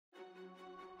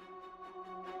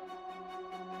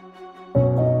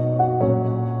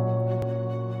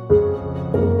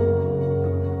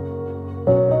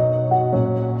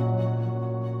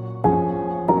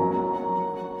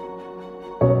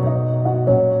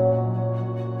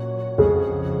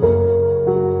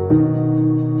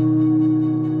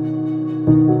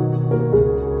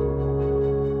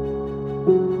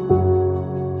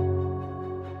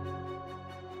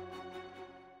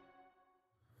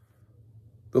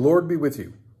Lord be with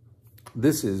you.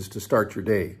 This is To Start Your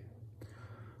Day.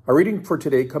 Our reading for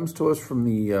today comes to us from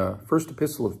the first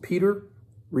epistle of Peter,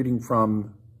 reading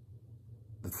from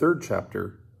the 3rd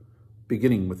chapter,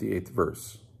 beginning with the 8th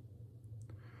verse.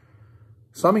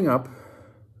 Summing up,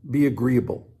 be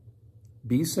agreeable,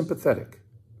 be sympathetic,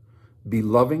 be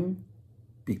loving,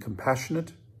 be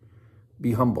compassionate,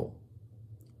 be humble.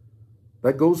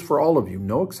 That goes for all of you,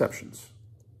 no exceptions.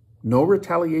 No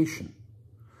retaliation,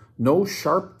 no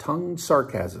sharp-tongued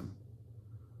sarcasm.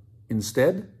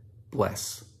 Instead,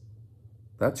 bless.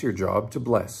 That's your job, to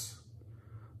bless.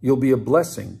 You'll be a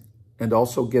blessing and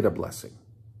also get a blessing.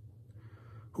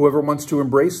 Whoever wants to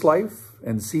embrace life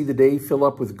and see the day fill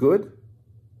up with good,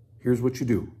 here's what you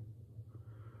do.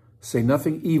 Say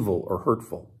nothing evil or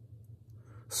hurtful.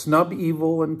 Snub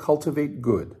evil and cultivate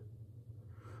good.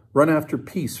 Run after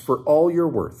peace for all you're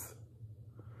worth.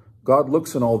 God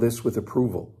looks in all this with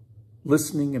approval,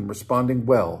 listening and responding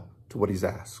well to what he's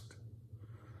asked.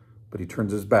 But he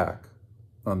turns his back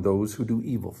on those who do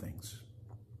evil things.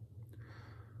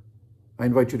 I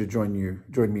invite you to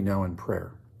join me now in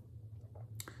prayer.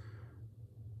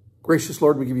 Gracious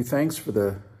Lord, we give you thanks for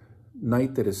the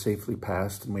night that has safely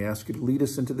passed, and we ask you to lead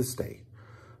us into this day.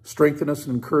 Strengthen us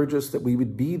and encourage us that we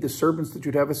would be the servants that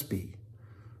you'd have us be,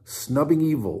 snubbing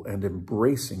evil and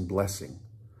embracing blessing.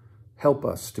 Help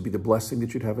us to be the blessing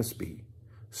that you'd have us be,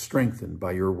 strengthened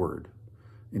by your word.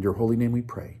 In your holy name we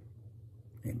pray.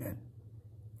 Amen.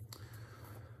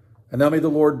 And now may the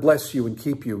Lord bless you and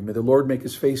keep you. May the Lord make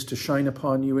his face to shine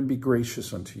upon you and be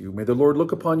gracious unto you. May the Lord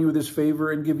look upon you with his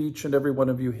favor and give each and every one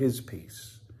of you his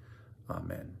peace.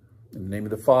 Amen. In the name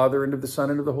of the Father, and of the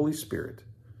Son, and of the Holy Spirit.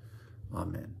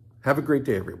 Amen. Have a great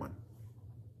day, everyone.